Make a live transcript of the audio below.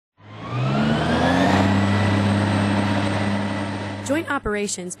Joint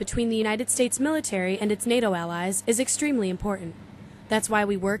operations between the United States military and its NATO allies is extremely important. That's why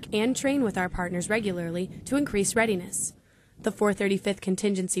we work and train with our partners regularly to increase readiness. The 435th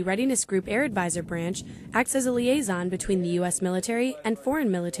Contingency Readiness Group Air Advisor Branch acts as a liaison between the U.S. military and foreign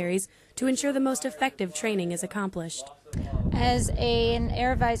militaries to ensure the most effective training is accomplished. As an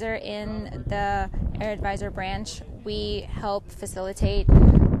air advisor in the Air Advisor Branch, we help facilitate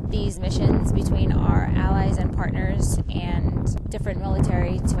these missions between our allies and partners and different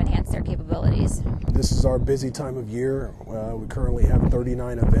military to enhance their capabilities. This is our busy time of year. We currently have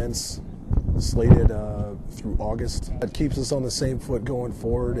 39 events slated through August. It keeps us on the same foot going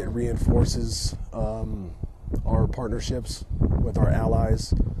forward. It reinforces our partnerships with our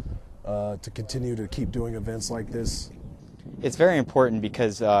allies to continue to keep doing events like this. It's very important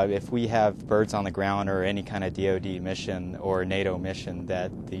because if we have birds on the ground or any kind of DoD mission or NATO mission,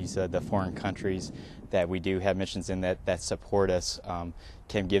 that these the foreign countries that we do have missions in that support us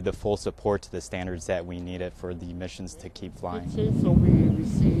can give the full support to the standards that we need it for the missions to keep flying.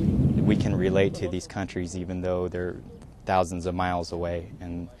 We can relate to these countries even though they're thousands of miles away,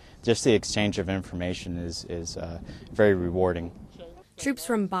 and just the exchange of information is very rewarding. Troops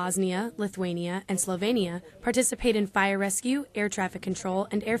from Bosnia, Lithuania, and Slovenia participate in fire rescue, air traffic control,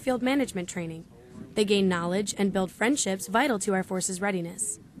 and airfield management training. They gain knowledge and build friendships vital to our forces'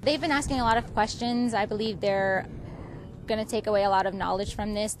 readiness. They've been asking a lot of questions. I believe they're going to take away a lot of knowledge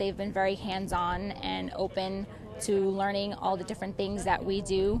from this. They've been very hands-on and open to learning all the different things that we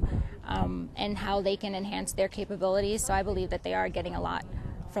do and how they can enhance their capabilities. So I believe that they are getting a lot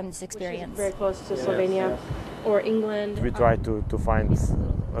from this experience. Very close to Slovenia or England. We try to find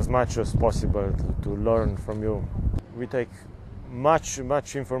as much as possible to learn from you. We take much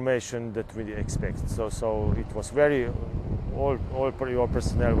information that we expect. So it was very, all your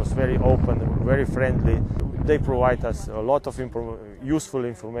personnel was very open, very friendly. They provide us a lot of useful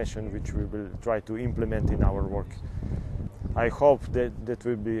information which we will try to implement in our work. I hope that there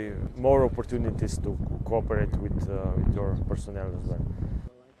will be more opportunities to cooperate with your personnel as well.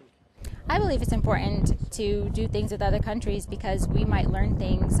 I believe it's important to do things with other countries because we might learn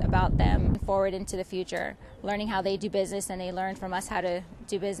things about them forward into the future, learning how they do business, and they learn from us how to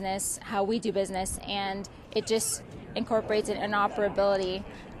do business, how we do business, and it just incorporates an interoperability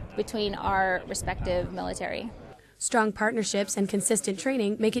between our respective military. Strong partnerships and consistent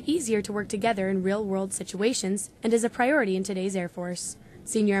training make it easier to work together in real-world situations and is a priority in today's Air Force.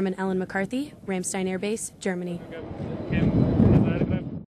 Senior Airman Ellen McCarthy, Ramstein Air Base, Germany.